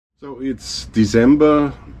So it's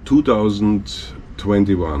December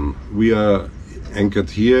 2021. We are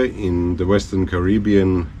anchored here in the Western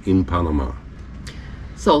Caribbean in Panama.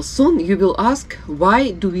 So soon you will ask,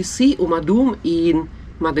 why do we see Umadum in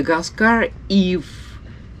Madagascar if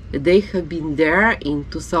they have been there in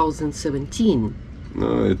 2017?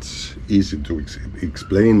 No, it's easy to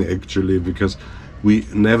explain actually, because we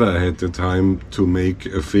never had the time to make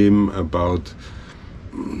a film about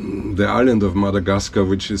the island of Madagascar,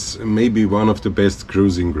 which is maybe one of the best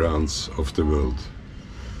cruising grounds of the world.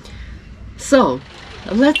 So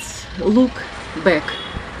let's look back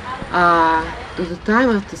to the time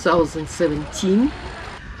of 2017,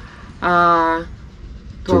 to our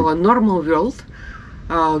normal world,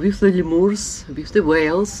 with the lemurs, with the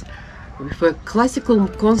whales, with a classical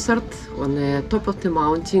concert on the top of the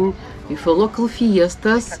mountain, with a local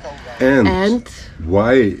fiestas, and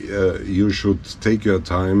why you should take your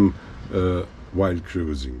time while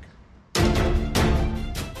cruising.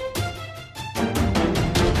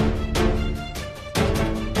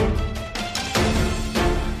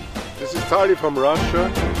 This is Tali from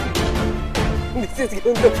Russia. This is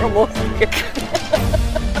Guenther from Austria.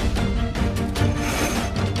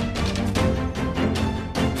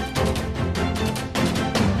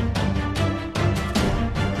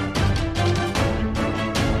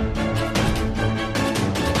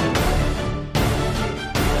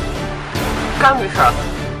 Come with us.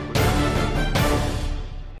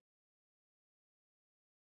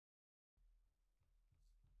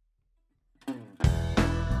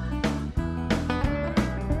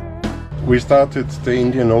 We started the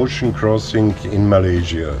Indian Ocean crossing in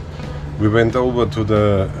Malaysia. We went over to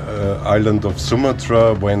the island of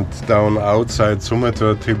Sumatra, went down outside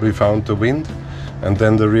Sumatra till we found the wind, and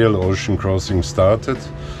then the real ocean crossing started.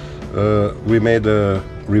 We made a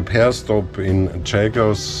repair stop in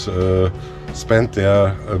Chagos, spent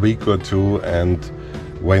there a week or two, and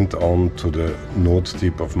went on to the north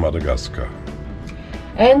tip of Madagascar.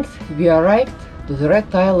 And we arrived to the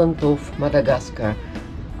red island of Madagascar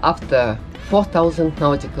after 4,000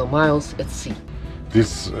 nautical miles at sea.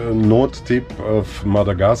 This north tip of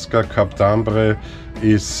Madagascar, Cap d'Ambre,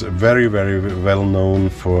 is very well known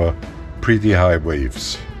for pretty high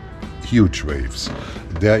waves, huge waves.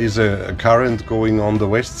 There is a current going on the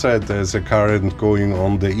west side, there's a current going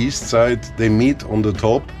on the east side. They meet on the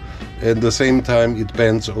top. At the same time it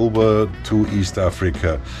bends over to East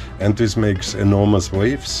Africa, and this makes enormous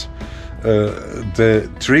waves. The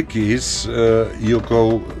trick is you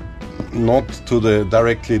go not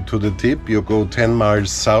directly to the tip, you go 10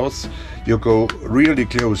 miles south, you go really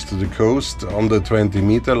close to the coast on the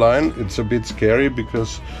 20-meter line. It's a bit scary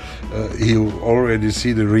because you already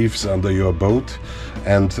see the reefs under your boat,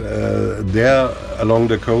 and there along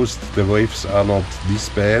the coast the waves are not this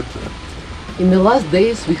bad. In the last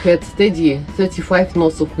days we had steady 35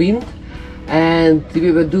 knots of wind, and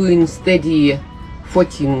we were doing steady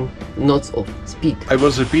 14 knots of speed. I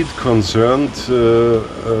was a bit concerned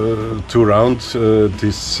to round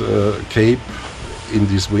this cape in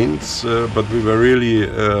these winds, but we were really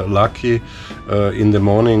lucky. In the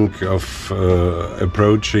morning of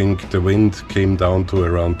approaching, the wind came down to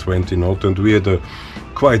around 20 knots, and we had a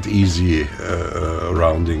quite easy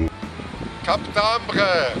rounding. Cap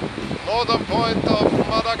d'Ambre, northern point of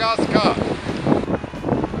Madagascar.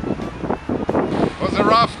 It was a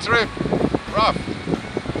rough trip, rough.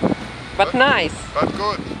 But nice. But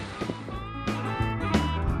good.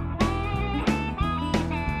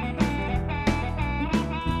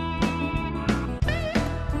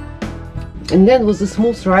 And then was a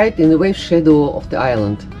smooth ride in the wave shadow of the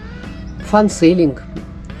island. Fun sailing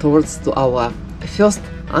towards to our first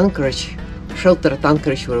anchorage, sheltered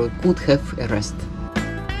anchorage where we could have a rest.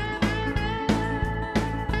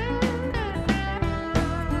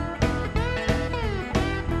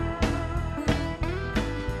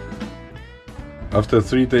 After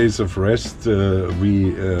 3 days of rest,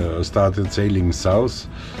 we started sailing south.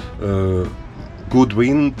 Good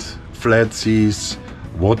wind, flat seas,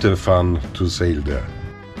 water fun to sail there.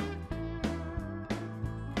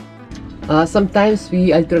 Sometimes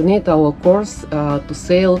we alternate our course to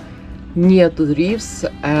sail near to the reefs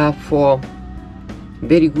for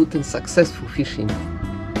very good and successful fishing.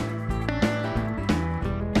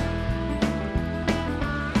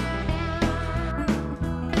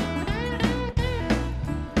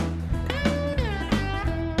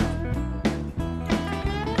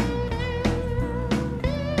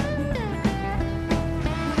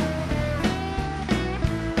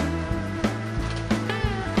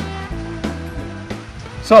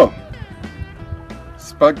 So,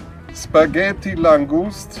 spaghetti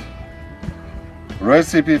langoust,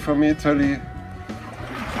 recipe from Italy,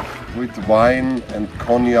 with wine and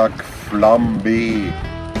cognac flambé.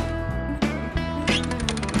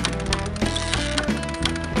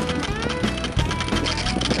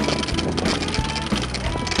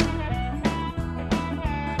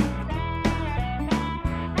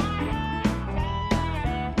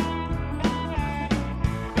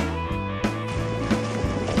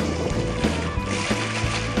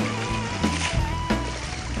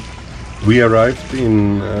 We arrived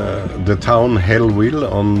in the town Hellville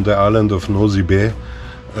on the island of Nosy Be,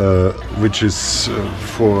 which is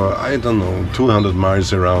for, I don't know, 200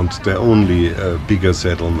 miles around the only bigger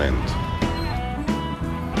settlement.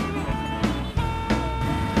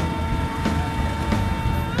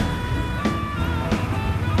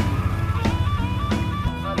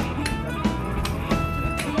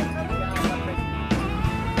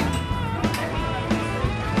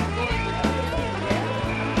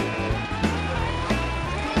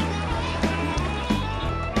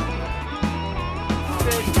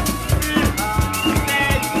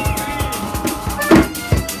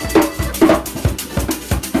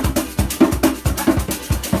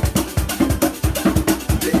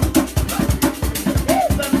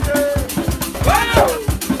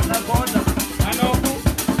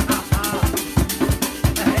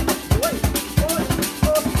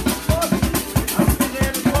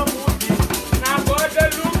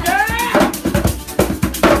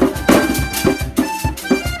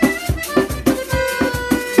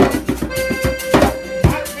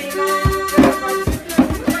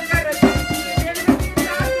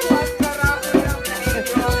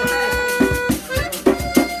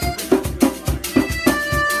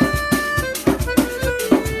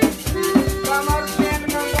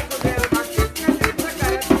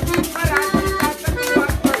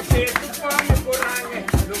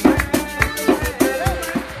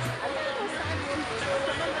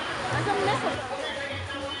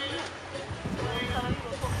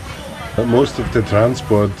 Most of the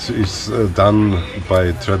transport is done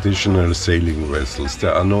by traditional sailing vessels.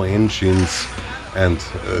 There are no engines, and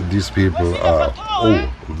these people are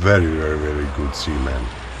very, very, very good seamen.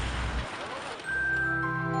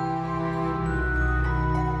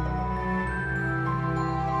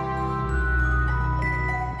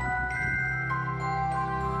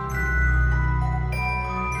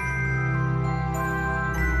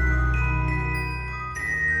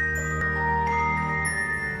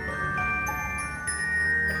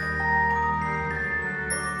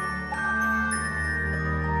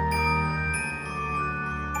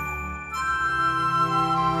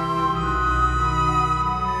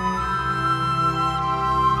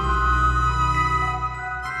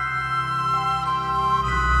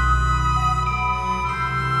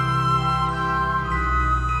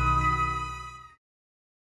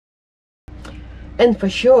 And for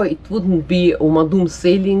sure it wouldn't be Umadum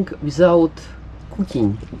sailing without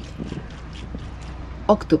cooking.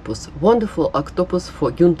 Octopus, wonderful octopus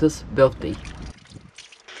for Guenther's birthday.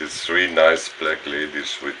 These three nice black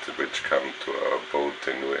ladies which come to our boat,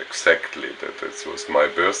 they knew exactly that it was my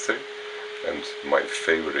birthday, and my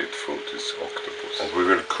favorite food is octopus. And we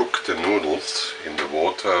will cook the noodles in the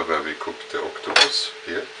water where we cook the octopus,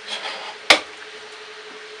 here.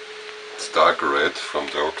 It's dark red from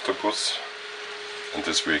the octopus. And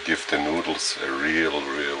this will give the noodles a real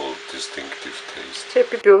distinctive taste.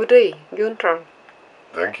 Happy birthday, Guenther.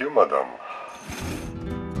 Thank you, madam.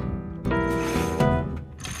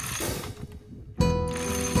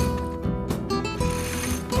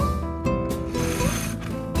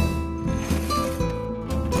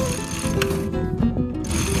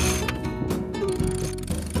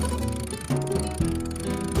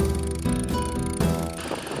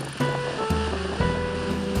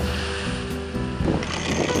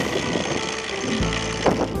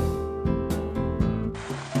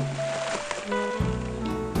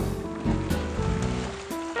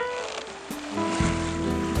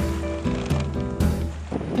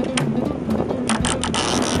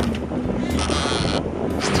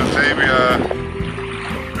 Today we are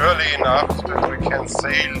early enough that we can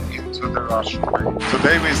sail into the Russian Bay.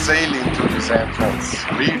 Today we sail into this entrance.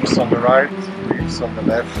 Reefs on the right, reefs on the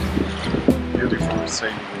left. Beautiful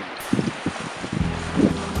sailing route.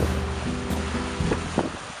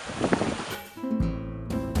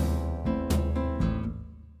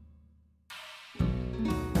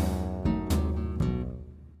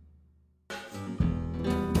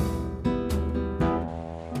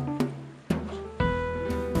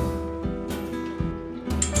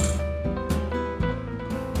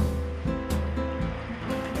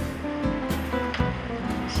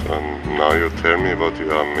 So now you tell me what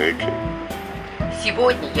you are making.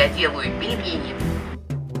 Сегодня я делаю пельмени.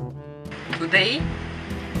 Today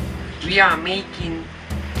we are making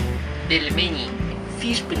pelmeni,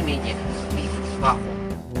 fish pelmeni with waffle.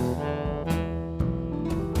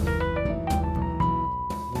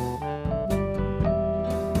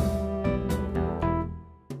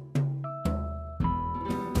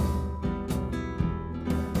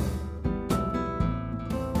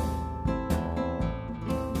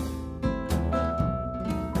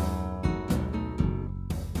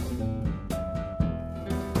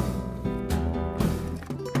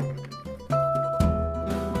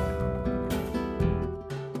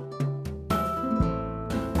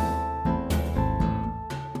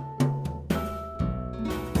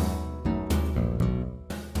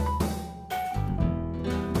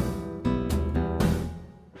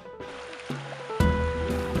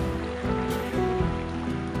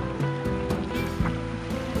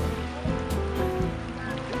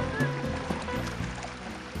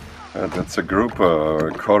 That's a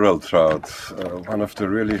grouper, coral trout, one of the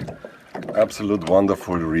really absolute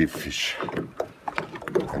wonderful reef fish.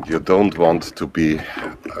 And you don't want to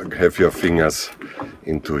have your fingers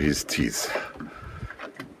into his teeth.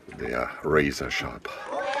 They are razor sharp.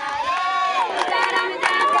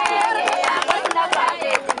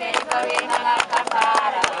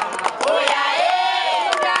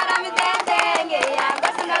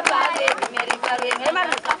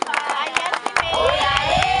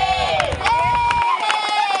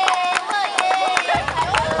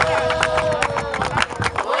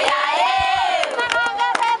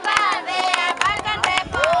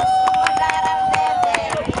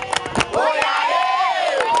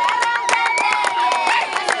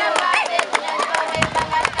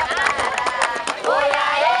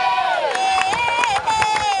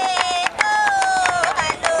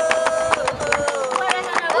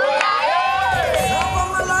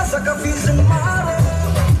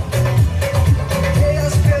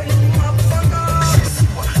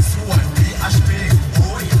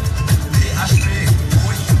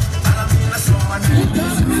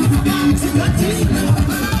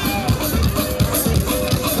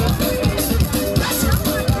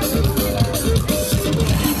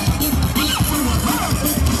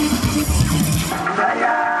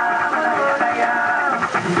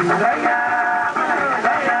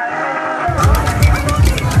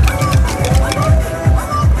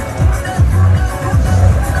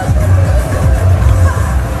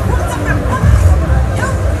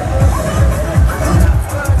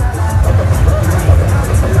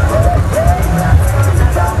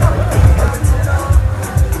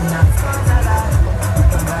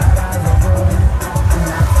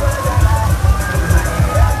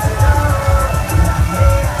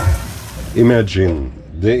 Imagine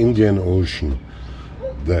the Indian Ocean,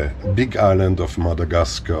 the big island of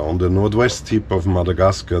Madagascar, on the northwest tip of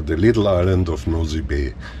Madagascar, the little island of Nosy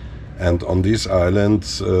Be. And on this island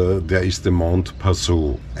there is the Mount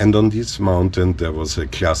Passau. And on this mountain there was a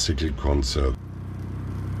classical concert.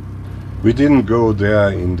 We didn't go there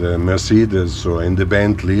in the Mercedes or in the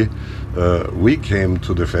Bentley. We came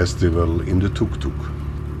to the festival in the tuk-tuk.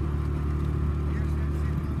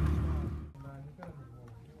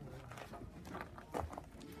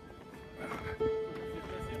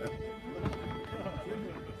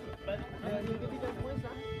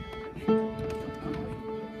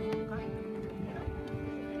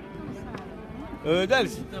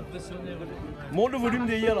 Dels, monte le volume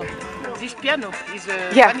derrière là. This piano is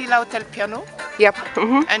a Yeah. vanilla hotel piano, Yep.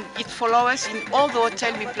 and it follows us in all the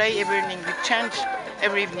hotel we play every evening. We change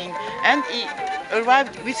every evening, and he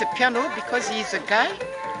arrived with a piano because he is a guy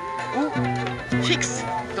who fixed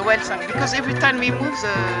the whale song. Because every time we move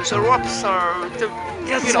the ropes or the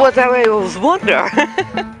That's what I always wonder.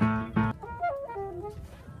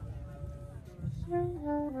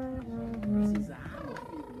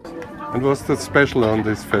 And what's the special on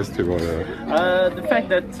this festival? The fact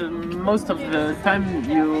that most of the time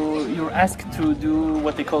you're asked to do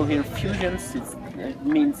what they call here fusions. It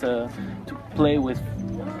means to play with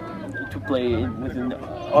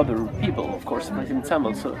other people, of course, with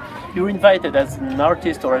ensemble. So you're invited as an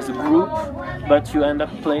artist or as a group, but you end up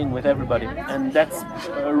playing with everybody, and that's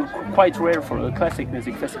quite rare for a classic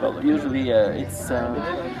music festival. Usually it's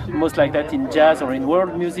most like that in jazz or in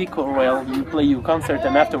world music, or well, you play your concert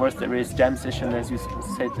and afterwards there is jam session, as you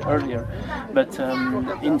said earlier. But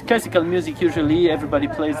in classical music, usually everybody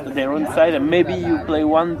plays their own side, and maybe you play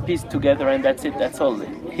one piece together and that's it, that's all.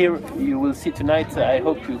 Here you will see tonight, I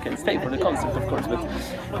hope you can stay for the concert, of course,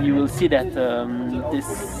 but you will see that this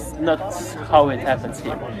is not how it happens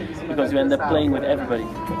here, because you end up playing with everybody.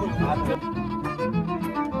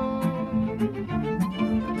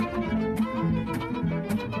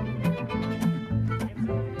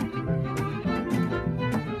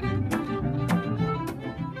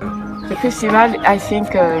 The festival, I think,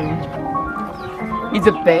 is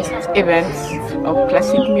the best event of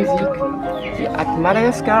classic music at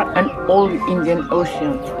Madagascar and all Indian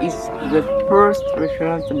Ocean. It's the first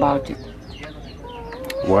reference about it.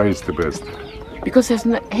 Why is the best? Because there's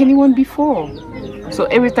not anyone before. So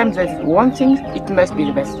every time there's one thing, it must be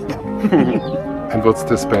the best. And what's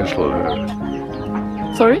the special?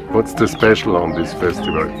 Sorry? What's the special on this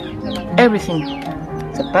festival? Everything.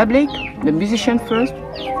 The public, the musician first,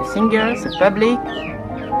 the singers, the public,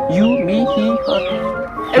 you, me, he,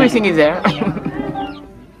 her. Everything is there.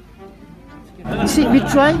 You see, we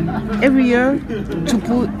try every year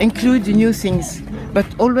to include the new things, but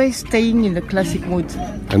always staying in the classic mood.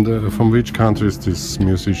 And from which countries these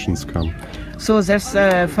musicians come? So there's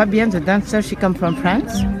Fabienne, the dancer, she comes from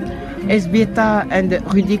France. Esbieta and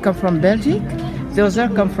Rudy come from Belgium. The other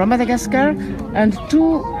come from Madagascar, and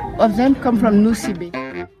two of them come from Nusibe.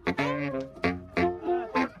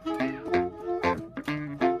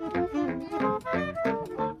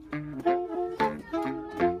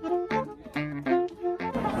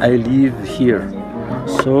 I live here,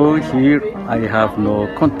 so here I have no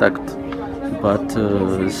contact. But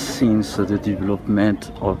since the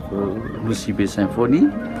development of Nusibe Symphony,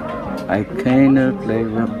 I can play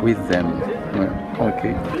with them.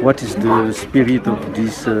 Okay. What is the spirit of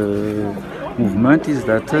this movement is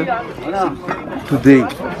that today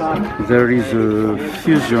there is a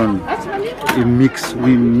fusion, a mix.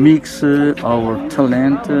 We mix our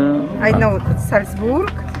talent. I know Salzburg,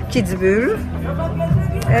 Kitzbühel,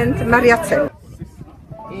 and Mariazell.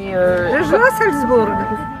 Je joue à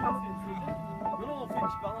Salzburg.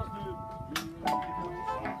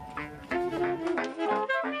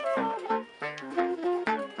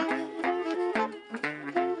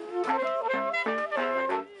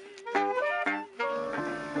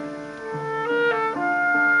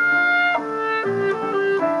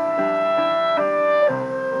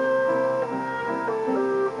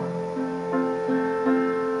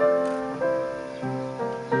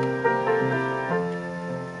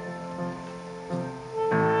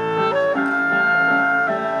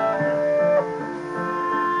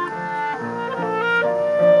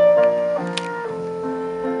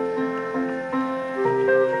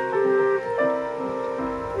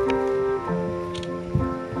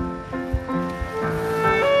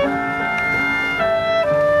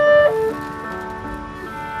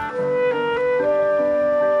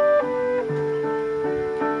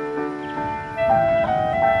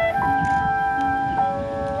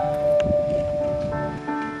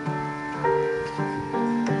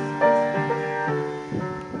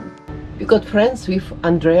 Got friends with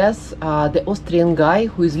Andreas, the Austrian guy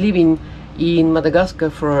who is living in Madagascar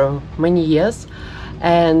for many years,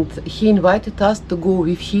 and he invited us to go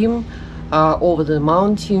with him over the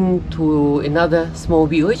mountain to another small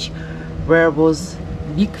village where was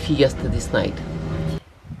big fiesta this night.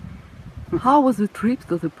 How was the trip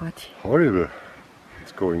to the party? Horrible.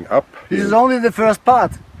 It's going up. This is only the first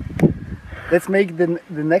part. Let's make the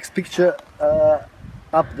next picture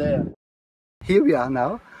up there. Here we are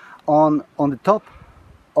now. On the top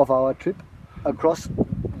of our trip across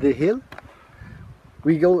the hill.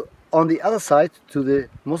 We go on the other side to the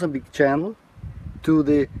Mozambique Channel, to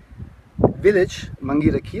the village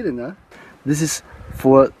Mangira Kirina. This is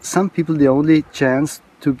for some people the only chance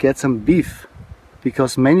to get some beef,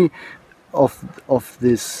 because many of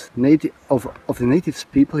the natives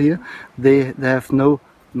people here they have no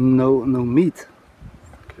meat.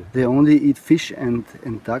 Okay. They only eat fish and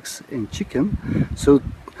ducks and chicken. So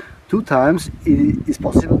 2 times it is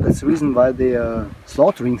possible. That's the reason why they are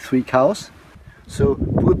slaughtering 3 cows. So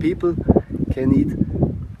poor people can eat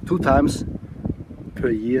 2 times per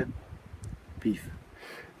year beef.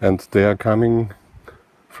 And they are coming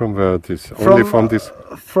from where? Only from this?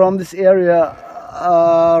 From this area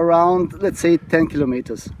around, let's say, 10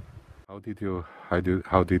 kilometers. How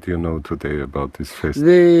did you know today about this festival?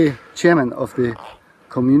 The chairman of the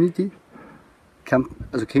community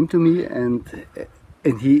came to me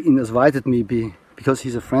and he invited me because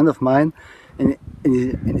he's a friend of mine, and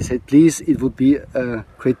he said, please, it would be a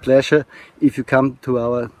great pleasure if you come to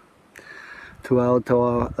our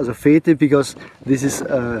as a fete, because this is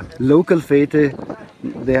a local fete.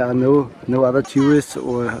 There are no other tourists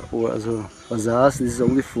or as a bazaars. This is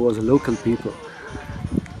only for the local people.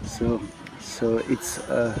 So it's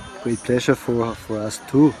a great pleasure for us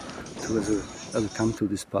too to come to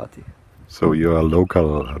this party. So you are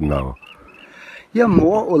local now? Yeah,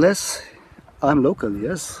 more or less, I'm local,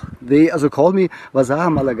 yes. They also call me Vazaha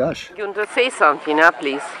Malagash. You want to say something,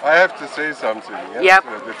 please? I have to say something. Yes, Yep.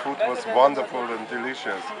 The food was wonderful and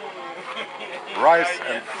delicious. Rice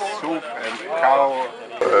and soup and cow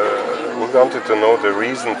We wanted to know the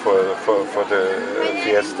reason for the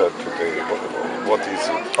fiesta today. What is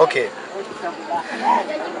it? Okay.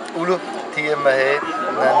 Ulu tia mahe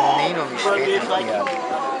na nino misfeti tian.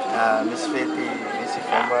 Misfeti misi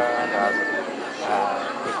fomba na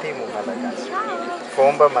kutimu Madagascar.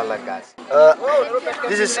 Fomba Madagascar.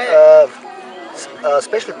 This is a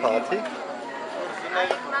special party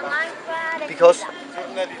because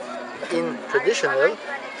in traditional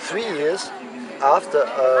 3 years after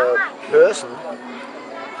a person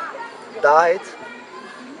died,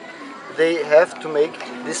 they have to make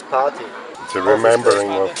this party. It's a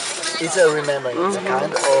remembering of. It's a remembering. It's a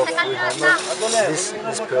kind of remember this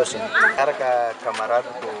person. Yarka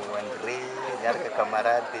camarada do André, yarka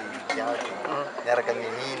camarada de Jaki, yarka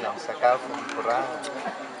menina, sakafu, pura,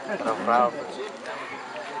 bravo.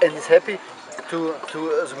 And it's happy to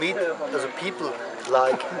meet as a people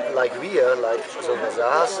like we are, like so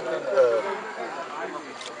Mazars,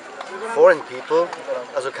 foreign people,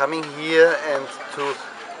 also coming here and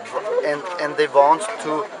they want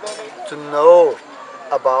to know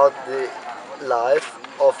about the life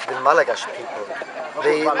of the Malagasy people.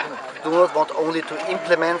 They do not want only to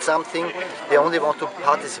implement something; they only want to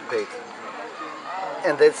participate,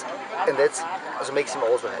 and that's also makes them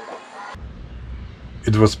also happy.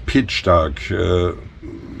 It was pitch dark.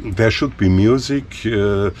 There should be music.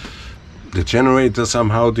 The generator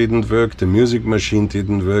somehow didn't work. The music machine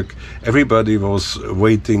didn't work. Everybody was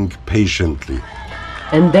waiting patiently.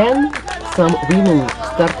 And then some women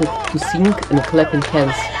started to sing and clapping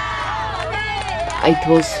hands. It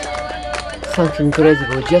was something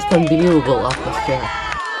incredible, just unbelievable atmosphere.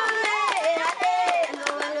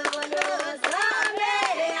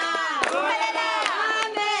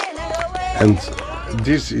 And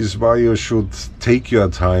this is why you should take your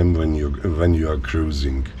time when you are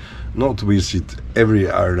cruising. Not visit every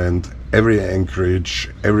island, every anchorage,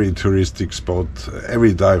 every touristic spot,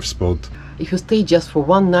 every dive spot. If you stay just for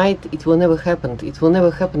one night, it will never happen. It will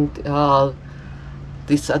never happen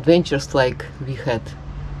these adventures like we had.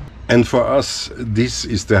 And for us, this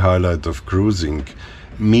is the highlight of cruising.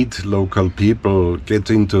 Meet local people, get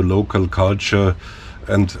into local culture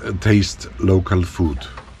and taste local food.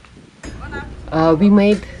 We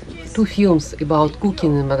made 2 films about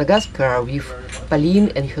cooking in Madagascar with Pauline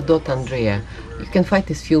and her daughter Andrea. You can find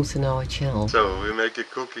these films in our channel. So we make a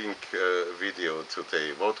cooking video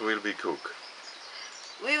today. What will we cook?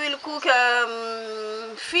 We will cook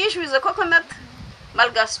fish with a coconut,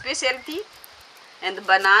 Malgache specialty, and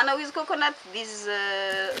banana with coconut. This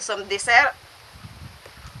is some dessert.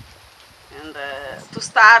 And to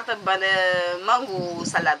start, mango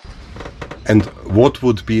salad. And what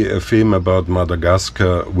would be a film about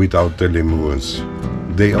Madagascar without the lemurs?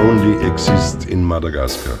 They only exist in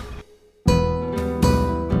Madagascar.